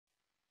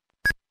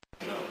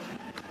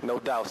No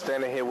doubt.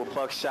 Standing here with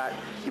Buckshot,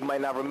 you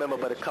might not remember,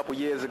 but a couple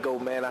years ago,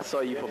 man, I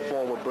saw you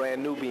perform with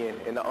Brand Nubian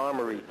in the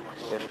Armory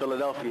in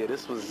Philadelphia.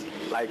 This was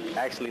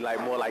actually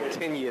more like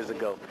 10 years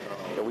ago.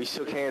 And we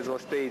shook hands on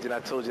stage, and I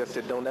told you, I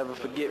said, don't ever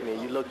forget me.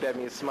 And you looked at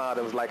me and smiled.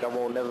 It was like, I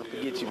won't never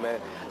forget you, man.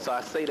 So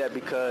I say that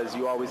because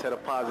you always had a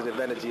positive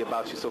energy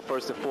about you. So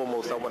first and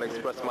foremost, I want to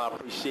express my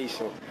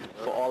appreciation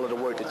for all of the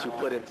work that you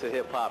put into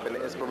hip-hop and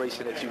the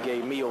inspiration that you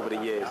gave me over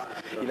the years.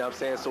 You know what I'm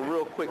saying? So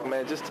real quick,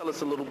 man, just tell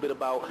us a little bit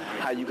about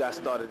how you got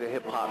started in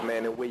hip-hop,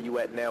 man, and where you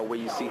at now, where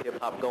you see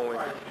hip-hop going.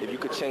 If you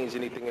could change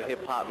anything in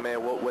hip-hop,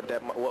 man,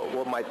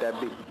 what might that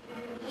be?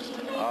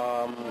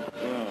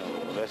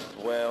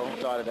 Well,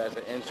 started as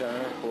an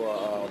intern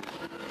for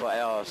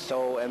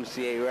Soul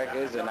MCA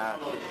Records, and I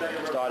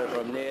started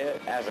from there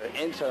as an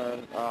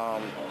intern.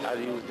 I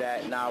used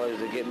that knowledge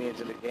to get me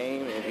into the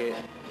game and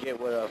get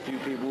with a few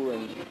people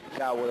and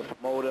got with a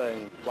promoter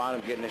and wound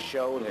up getting a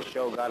show, and the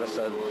show got us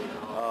an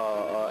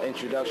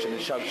introduction to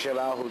Chuck Chill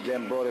Out, who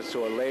then brought us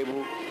to a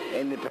label,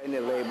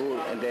 independent label,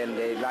 and then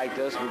they liked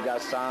us. We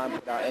got signed,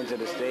 put out Into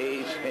the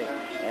Stage,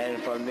 and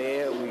from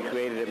there we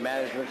created a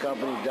management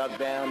company, Duck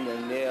Down,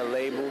 and their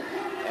label,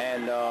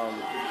 and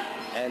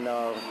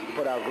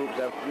put out groups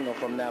that,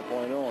 from that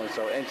point on.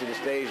 So Into the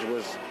Stage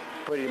was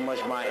pretty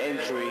much my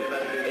entry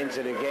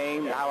into the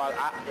game. How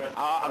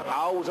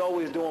I was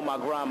always doing my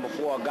grind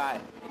before I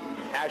got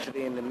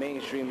actually in the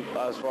mainstream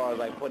as far as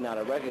like putting out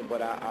a record,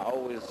 but I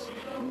always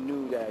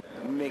knew that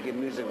making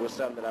music was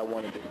something that I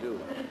wanted to do.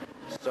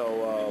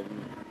 So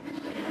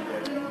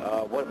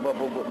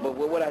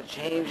but would I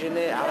change in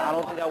it? I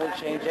don't think I would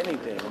change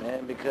anything,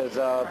 man, because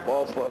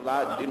for a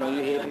lot, you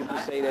hear people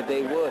say that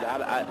they would.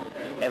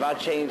 If I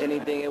changed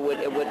anything, we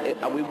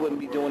wouldn't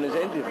be doing this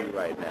interview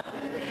right now.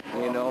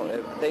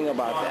 Think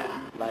about that.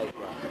 Like,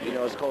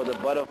 it's called the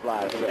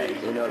butterfly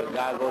effect. The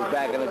guy goes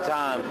back in the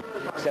time,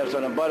 steps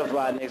on a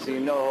butterfly, next thing you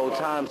know, the whole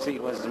time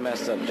sequence is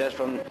messed up just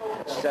from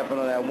stepping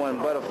on that one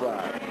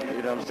butterfly.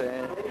 You know what I'm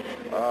saying?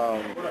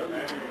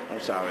 I'm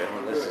sorry,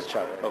 this is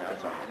Chuck. Okay,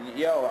 sorry.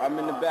 Yo, I'm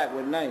in the back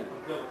with Ninth.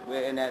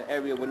 We're in that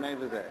area where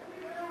Ninth is at.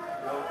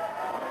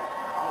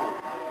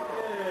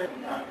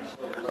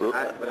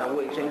 But I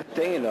wouldn't change a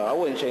thing, though. I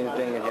wouldn't change a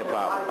thing in hip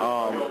hop.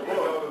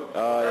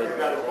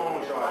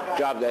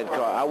 Drop that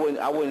car. I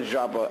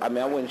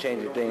wouldn't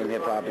change a thing in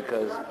hip hop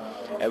because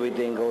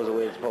everything goes the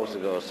way it's supposed to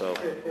go. So.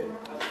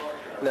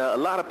 Now, a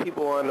lot of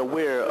people are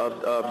unaware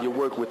of your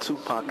work with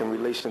Tupac in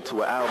relation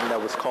to an album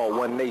that was called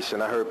One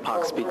Nation. I heard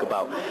Pac speak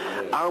about.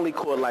 I only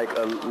caught like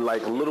a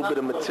little bit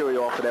of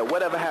material off of that.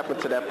 Whatever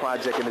happened to that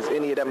project, and is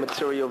any of that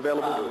material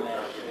available?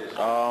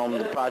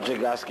 The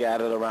project got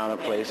scattered around the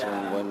place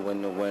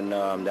when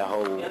that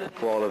whole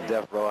fall of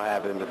Death Row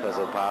happened because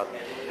of Pac.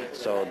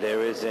 So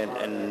there isn't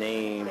a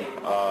name,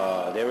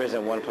 there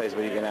isn't one place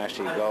where you can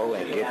actually go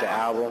and get the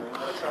album,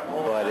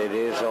 but it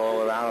is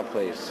all around the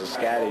place. It's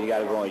scattered. You got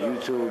to go on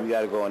YouTube, you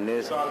got to go on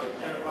this,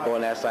 go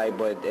on that site,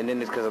 and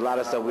then it's because a lot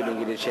of stuff we didn't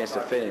get a chance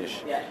to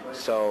finish.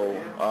 So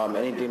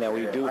anything that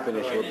we do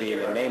finish will be in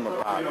the name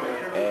of Pac,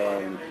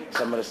 and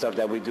some of the stuff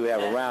that we do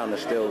have around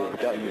is still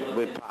done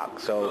with Pac.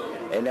 So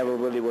it never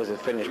really was a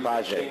finished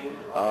project,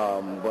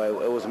 but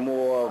it was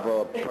more of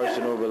a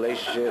personal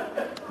relationship,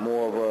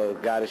 more of a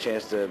got a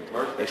chance to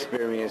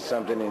experience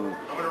something in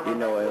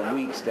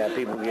weeks that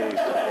people get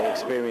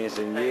experience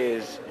in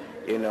years,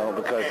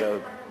 because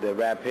of the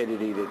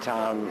rapidity, the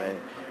time,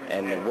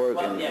 and the work,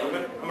 and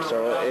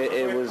so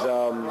it was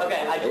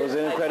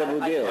an incredible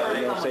deal.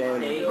 You know what I'm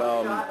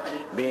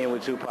saying? Being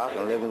with Tupac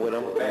and living with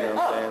him. You know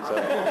what I'm saying? So,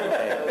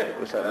 hey,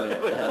 what's up, man?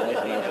 Nice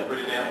to meet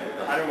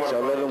you.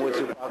 So living with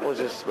Tupac was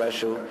just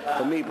special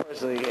for me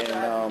personally,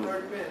 and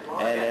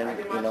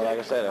like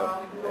I said,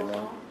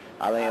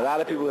 I mean, a lot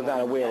of people are not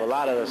aware of a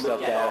lot of the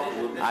stuff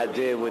that I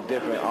did with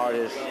different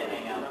artists.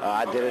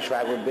 I did a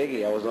track with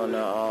Biggie. I was on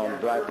the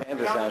Black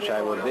Panther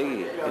soundtrack with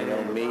Biggie.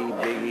 Me,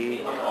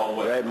 Biggie,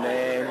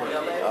 Redman,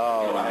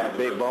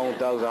 Big Bone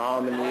Thugs of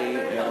Harmony,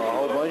 a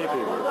whole bunch of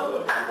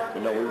people.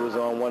 We was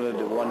on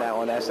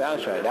on that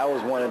soundtrack. That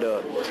was one of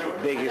the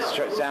biggest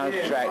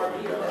soundtrack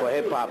for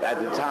hip hop at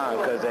the time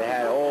because it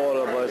had all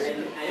of us.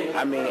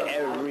 I mean,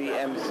 every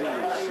MC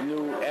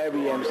knew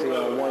every MC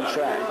on one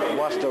track.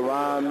 Busta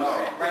Rhymes.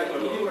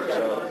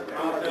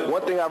 So,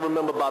 one thing I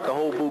remember about the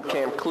whole Boot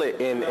Camp clip,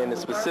 and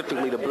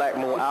specifically the Black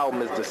Moon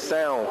album, is the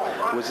sound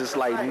was just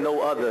like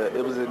no other.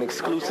 It was an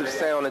exclusive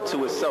sound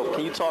unto itself.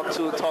 Can you talk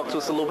to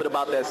us a little bit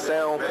about that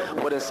sound?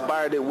 What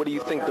inspired it? What do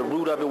you think the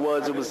root of it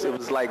was? It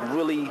was like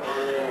really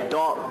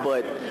dark,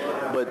 but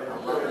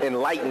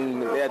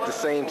enlightening at the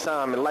same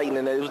time.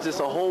 Enlightening. It was just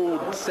a whole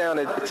sound.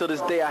 To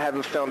this day, I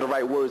haven't found the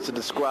right words to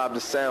describe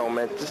the sound,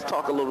 man. Just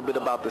talk a little bit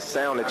about the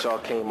sound that y'all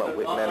came up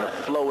with, man. The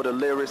flow of the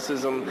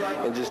lyricism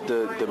and just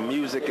the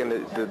music and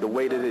the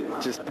way that it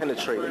just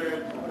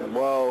penetrated.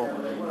 Well,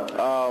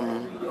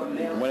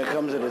 when it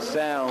comes to the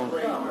sound,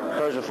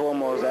 first and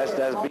foremost,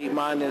 that's beat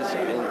minders,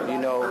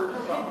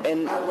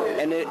 and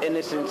in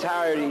its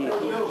entirety,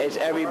 it's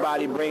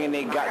everybody bringing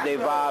their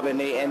vibe and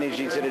their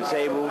energy to the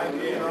table.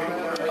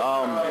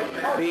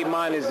 Beat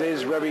Miners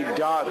is very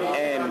dark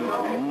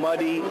and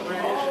muddy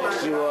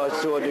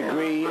to a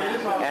degree,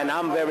 and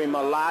I'm very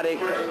melodic.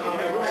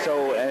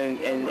 So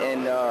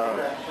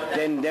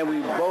then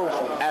we both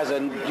as a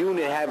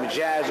unit have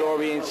jazz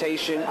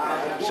orientation.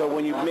 So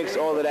when you mix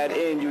all of that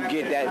in, you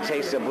get that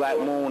taste of Black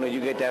Moon, or you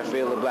get that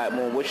feel of Black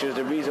Moon, which is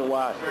the reason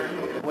why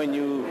when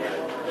you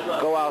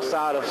go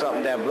outside of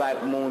something that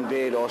Black Moon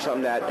did or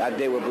something that I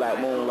did with Black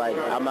Moon, like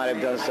I might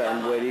have done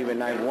something with even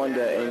Ninth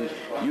Wonder, and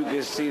you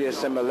can see the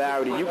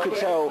similarity. You could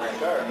tell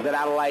that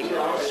I like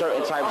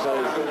certain types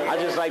of, I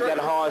just like that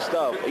hard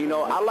stuff. You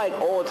know, I like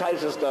all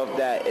types of stuff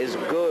that is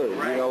good,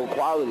 you know,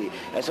 quality.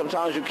 And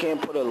sometimes you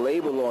can't put a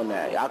label on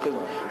that. I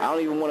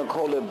don't even want to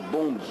call it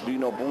boom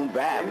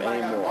bap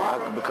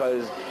anymore,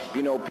 because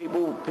you know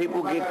people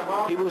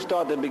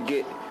start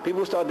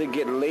to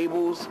get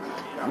labels.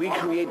 We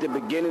create the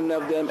beginning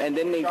of them, and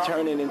then they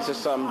turn it into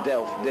something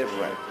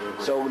different.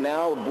 So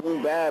now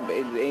boom bap,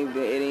 it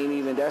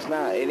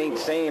ain't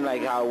saying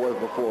like how it was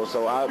before.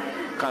 So I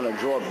kind of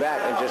draw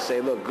back and just say,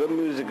 look, good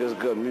music is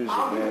good music,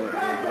 man. You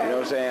know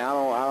what I'm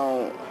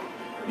saying?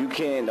 You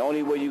can't. The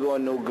only way you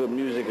gonna know good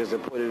music is to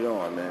put it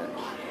on, man.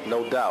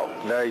 No doubt.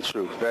 Very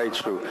true. Very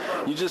true.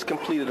 You just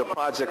completed a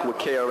project with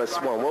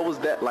KRS-One. What was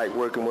that like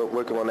working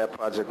on that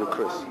project with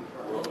Chris?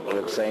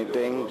 The same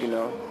thing, you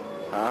know.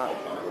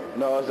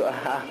 No, it's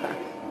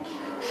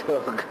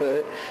so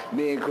good.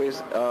 Me and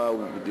Chris,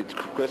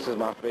 Chris is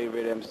my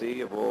favorite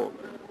MC of all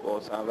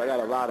time. I got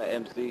a lot of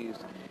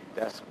MCs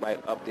that's like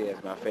up there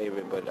as my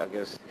favorite, but I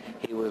guess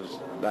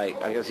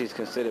he's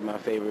considered my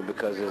favorite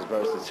because of his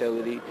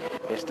versatility,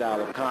 his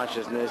style of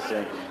consciousness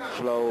and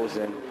flows,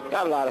 and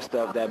got a lot of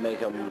stuff that make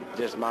him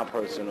just my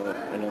personal, you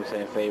know what I'm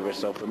saying, favorite.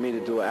 So for me to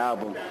do an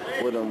album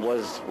with him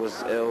was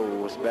ill,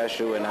 was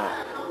special, and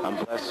I'm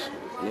blessed,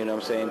 you know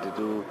what I'm saying,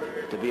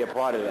 to be a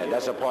part of that.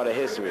 That's a part of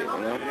history, you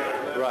know?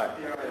 Right.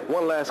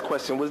 One last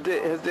question.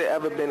 Has there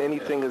ever been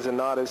anything as an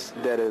artist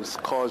that has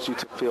caused you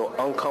to feel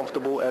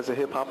uncomfortable as a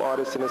hip-hop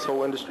artist in this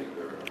whole industry?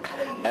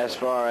 As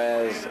far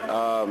as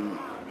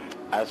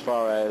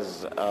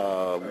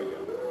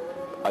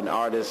an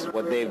artist,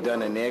 what they've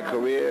done in their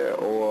career,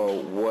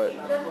 or what?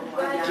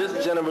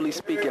 Just generally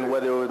speaking,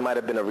 whether it might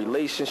have been a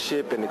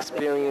relationship, an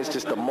experience,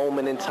 just a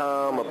moment in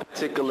time, a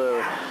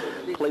particular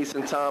place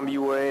in time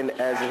you were in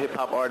as a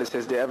hip-hop artist.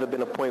 Has there ever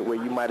been a point where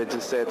you might have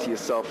just said to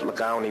yourself, look,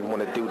 I don't even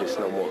want to do this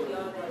no more?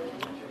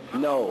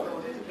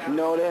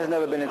 No, there's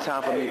never been a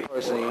time for me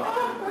personally.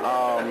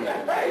 I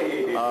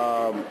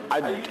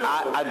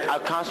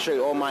concentrate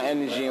all my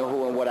energy on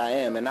who and what I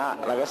am, and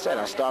like I said,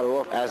 I started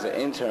off as an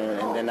intern,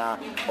 and then I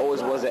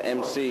always was an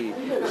MC.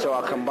 So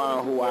I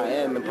combine who I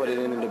am and put it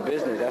into the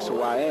business. That's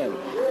who I am.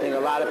 I think a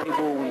lot of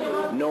people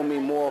know me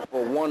more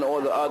for one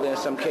or the other in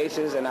some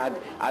cases, and I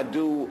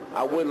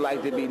would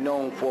like to be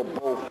known for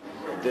both.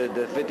 The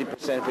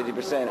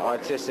 50%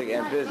 artistic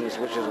and business,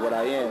 which is what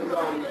I am,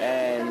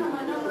 and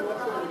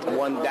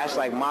that's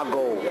like my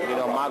goal. You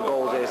know, my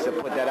goal is to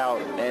put that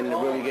out and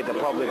really get the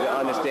public to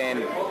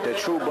understand the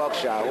true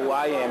Buckshot, who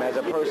I am as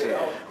a person,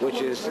 which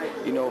is,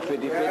 you know,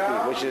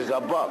 50-50, which is a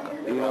buck.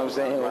 You know what I'm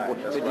saying?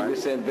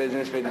 50%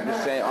 business,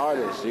 50%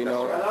 artist. You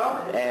know,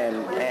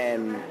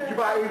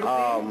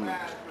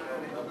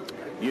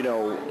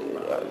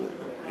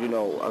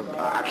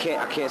 I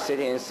can't sit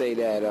here and say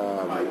that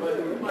I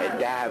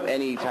have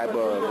any type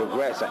of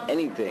regrets or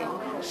anything.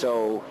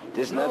 So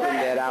there's nothing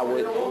that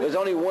there's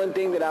only one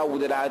thing that I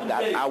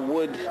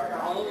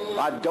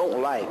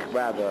don't like,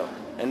 rather,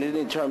 and it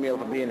didn't turn me up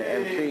for being an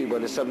MC,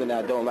 but it's something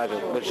that I don't like,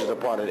 which is a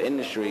part of the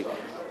industry.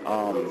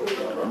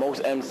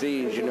 Most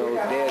MCs, you know,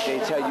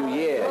 they tell you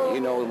yeah, you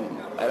know,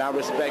 and I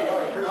respect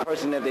the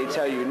person that they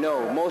tell you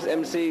no. Most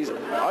MCs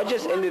are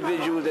just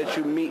individuals that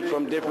you meet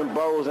from different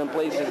boroughs and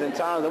places and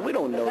times, and we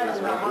don't know these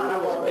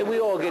people. And we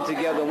all get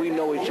together and we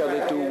know each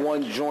other through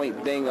one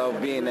joint thing of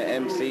being an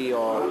MC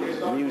or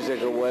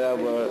music or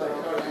whatever.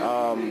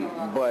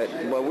 But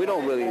we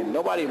don't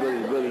nobody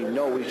really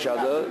know each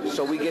other,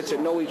 so we get to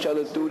know each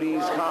other through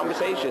these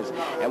conversations.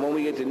 And when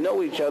we get to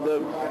know each other,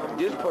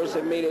 this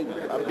person may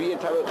be the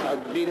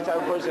type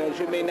of person that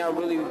you may not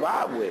really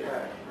vibe with,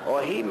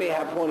 or he may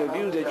have point of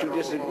views that you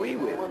disagree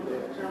with.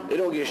 It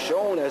don't get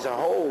shown as a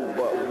whole,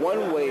 but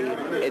one way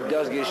it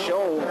does get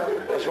shown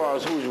as far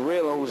as who's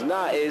real and who's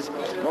not is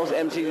most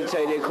MCs will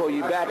tell you they call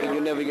you back and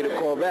you never get a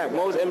call back.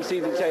 Most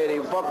MCs will tell you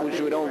they fuck with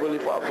you and don't really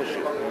fuck with you.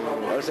 You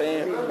know what I'm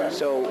saying?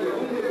 So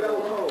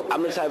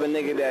I'm the type of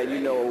nigga that, you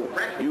know,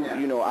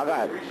 I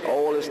got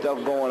all this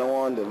stuff going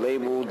on, the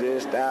label,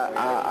 this, that,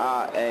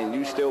 and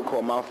you still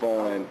call my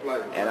phone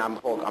and I'm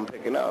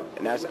picking up.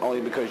 And that's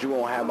only because you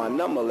won't have my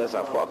number unless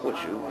I fuck with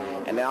you.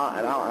 And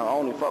I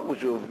only fuck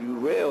with you if you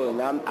real,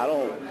 and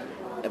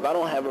if I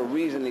don't have a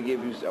reason to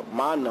give you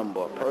my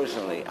number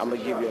personally, I'm going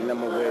to give you a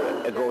number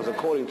where it goes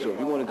according to. If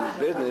you want to do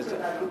business,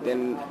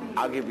 then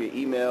I'll give you an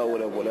email,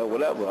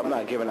 whatever. I'm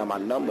not giving out my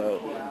number,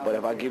 but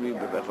if I give you,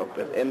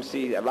 if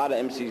MC, a lot of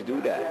MCs do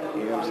that,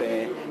 you know what I'm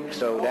saying?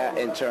 So that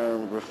in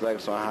turn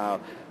reflects on how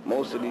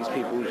most of these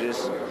people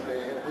just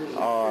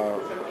are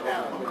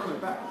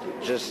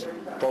just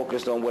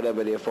focused on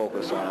whatever they're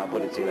focused on. I'll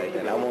put it to you like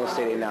that. I won't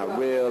say they're not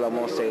real. I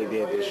won't say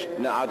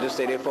no, I'll just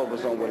say they're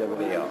focused on whatever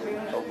they are.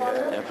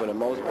 Okay. And for the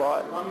most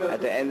part,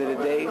 at the end of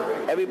the day,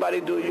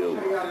 everybody do you.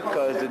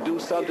 Because to do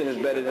something is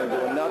better than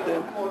doing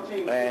nothing.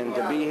 And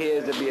to be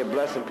here is to be a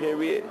blessing,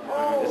 period.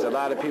 There's a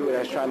lot of people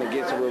that's trying to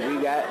get to where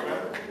we got.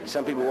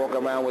 Some people walk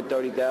around with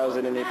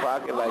 $30,000 in their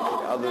pocket, like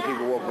other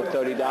people walk with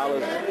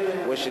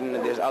 $30, wishing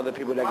that there's other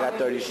people that got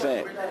 30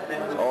 cents.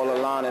 It's all a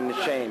line in the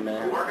chain,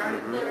 man.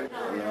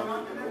 You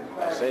know,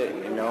 that's it,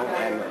 you know.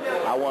 And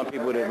I want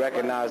people to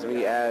recognize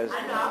me as,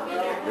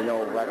 you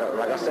know,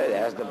 like I said,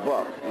 as the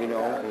Buck, you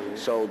know.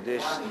 So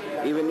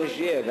even this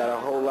year, got a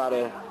whole lot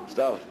of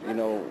stuff, you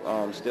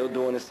know, still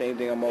doing the same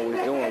thing I'm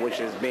always doing, which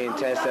is being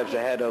 10 steps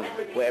ahead of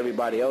where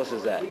everybody else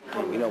is at.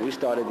 You know, we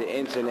started the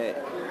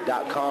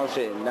internet.com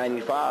shit in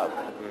 95.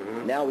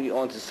 Now we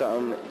on to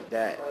something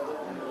that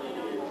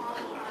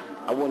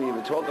I wouldn't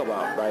even talk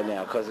about right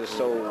now because it's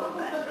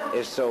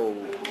so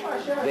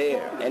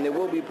there, and it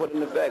will be put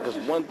in effect. Because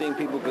one thing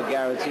people could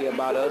guarantee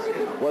about us,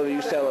 whether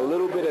you sell a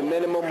little bit of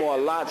minimum or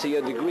a lot to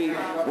your degree,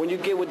 when you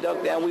get with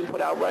Duck Down, we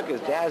put out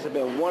records. There hasn't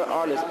been one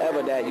artist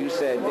ever that you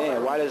said,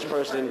 damn, why this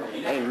person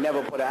ain't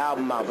never put an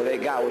album out, but they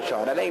got with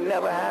y'all. That ain't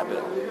never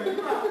happened.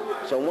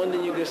 So one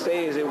thing you can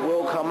say is it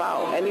will come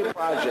out. Any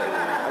project.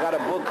 I got a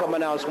book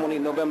coming out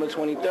November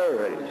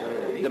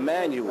 23rd. The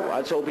Manual.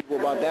 I told people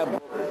about that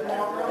book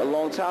a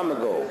long time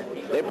ago.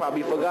 They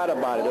probably forgot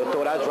about it. They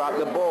thought I dropped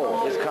the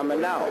ball. It's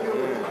coming out.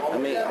 I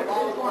mean,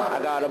 I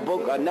got a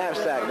book, a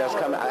knapsack that's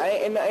coming.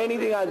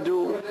 Anything I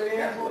do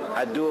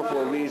it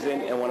for a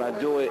reason, and when I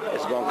do it,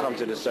 it's going to come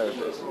to the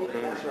surface.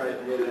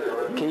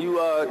 Can you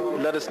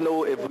let us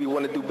know if we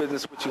want to do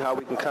business with you, how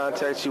we can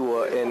contact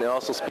you, and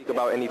also speak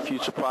about any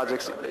future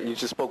projects? You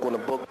just spoke on the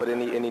book, but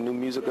any new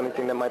music or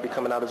anything that might be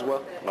coming out as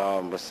well?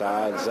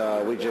 Besides,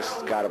 we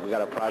got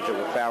a project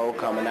with Pharaoh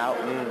coming out.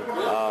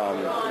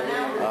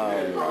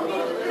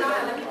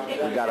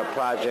 We got a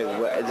project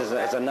where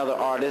it's another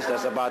artist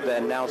that's about to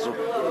announce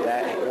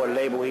what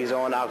label he's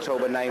on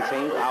October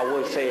 19th. I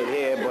would say it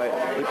here,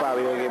 but he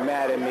probably will get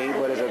mad at me.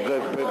 But it's a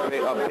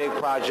big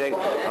project,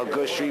 a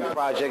good street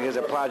project. It's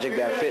a project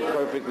that fit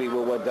perfectly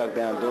with what Duck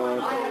Down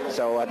doing.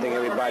 So I think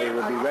everybody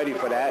will be ready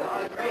for that.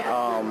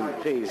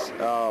 Peace.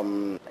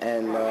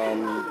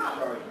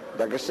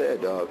 Like I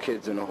said,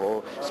 Kids in the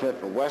Hole,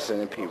 Smith & Wesson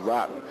and Pete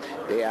Rock,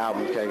 their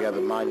album together,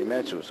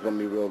 Monumental. It's going to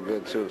be real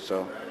good too.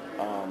 So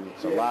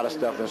it's a lot of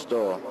stuff in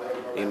store,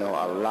 you know,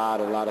 a lot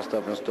of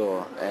stuff in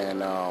store.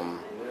 And,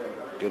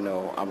 you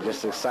know, I'm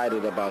just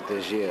excited about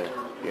this year,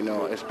 you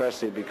know,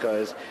 especially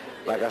because,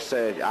 like I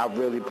said, I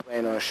really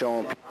plan on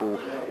showing people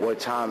what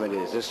time it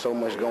is. There's so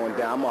much going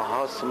down. I'm a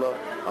hustler,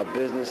 a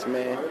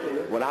businessman.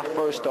 When I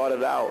first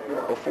started out,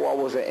 before I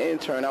was an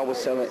intern, I was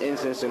selling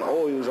incense and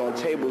oils on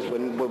tables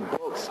with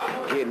books,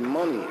 getting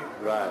money.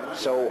 Right.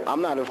 So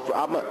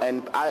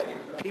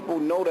people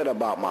know that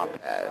about my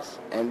past.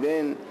 And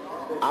then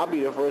I'll be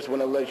the first one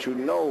to let you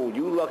know,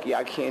 you lucky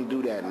I can't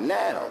do that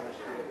now.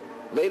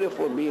 Later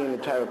for being the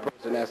type of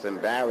person that's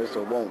embarrassed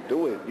or won't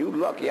do it, you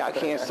lucky I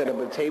can't set up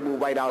a table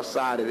right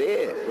outside of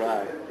there.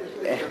 Right.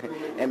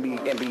 And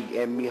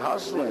be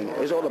hustling.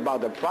 It's all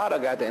about the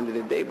product at the end of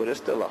the day, but it's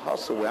still a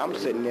hustle where I'm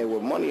sitting there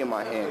with money in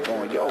my hand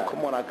going, yo,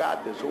 come on, I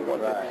got this. Who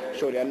wants it?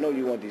 Shorty, I know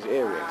you want these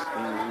earrings.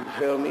 You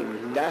feel me?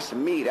 That's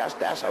me.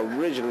 That's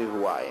originally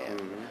who I am.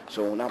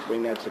 So when I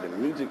bring that to the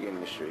music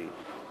industry,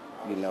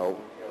 you know,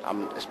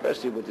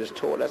 especially with this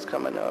tour that's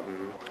coming up,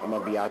 I'm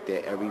going to be out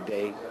there every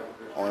day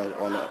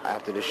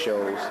after the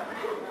shows,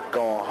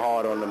 going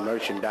hard on the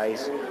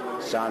merchandise,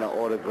 signing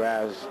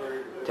autographs,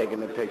 taking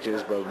the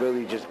pictures, but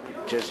really just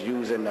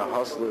using the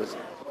hustlers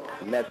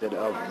method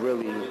of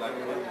really,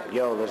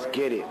 yo, let's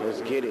get it.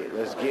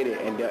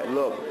 And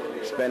look,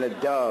 spend a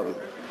dub.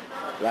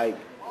 Like,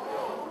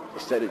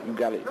 instead of you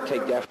got to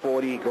take that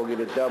 40, go get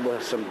a double,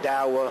 some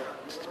dower,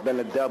 spend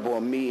a double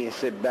on me and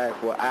sit back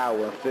for an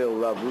hour and feel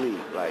lovely.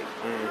 Like,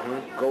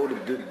 go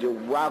to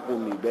rock with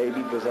me,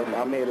 baby, because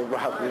I'm here to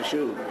rock with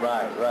you.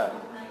 Right.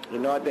 You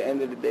know, at the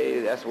end of the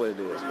day, that's what it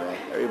is, man.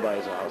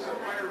 Everybody's a hustler.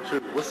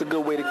 True. What's a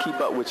good way to keep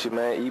up with you,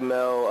 man?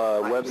 Email,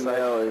 website? My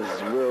email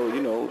is real,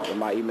 you know,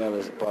 my email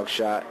is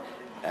Buckshot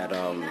at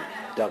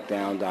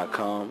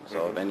duckdown.com.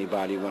 So if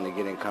anybody want to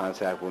get in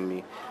contact with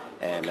me,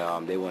 and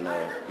they want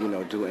to, you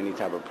know, do any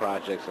type of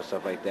projects or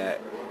stuff like that,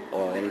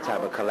 or any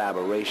type of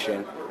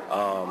collaboration,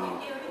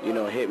 you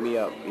know, hit me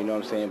up, you know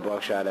what I'm saying,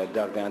 Buckshot at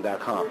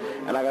duckdown.com.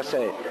 And like I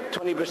said,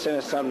 20%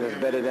 of something is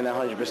better than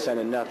 100%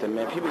 of nothing,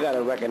 man. People got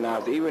to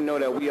recognize that, even though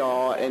that we are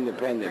all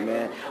independent,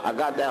 man, I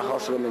got that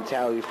hustler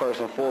mentality first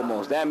and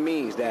foremost. That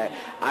means that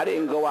I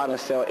didn't go out and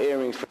sell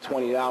earrings for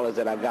 $20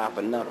 that I got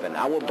for nothing.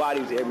 I would buy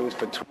these earrings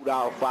for $2,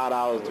 $5,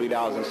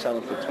 $3 and sell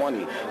them for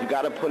 $20. You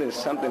got to put in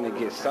something to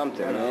get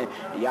something, man.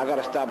 Y'all got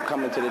to stop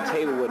coming to the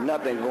table with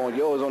nothing, going,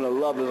 yo, it's on the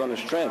love, it's on the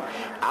strength.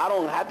 I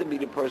don't have to be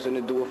the person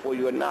to do it for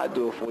you or not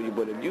do it for you,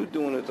 but if you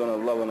doing it on the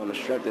love and on the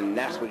strength, then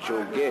that's what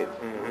you'll get.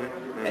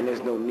 And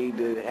there's no need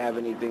to have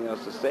anything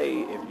else to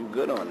say if you're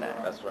good on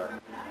that. That's right.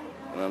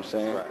 You know what I'm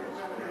saying? That's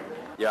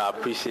right. Yeah, I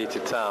appreciate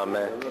your time,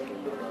 man.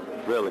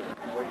 Really.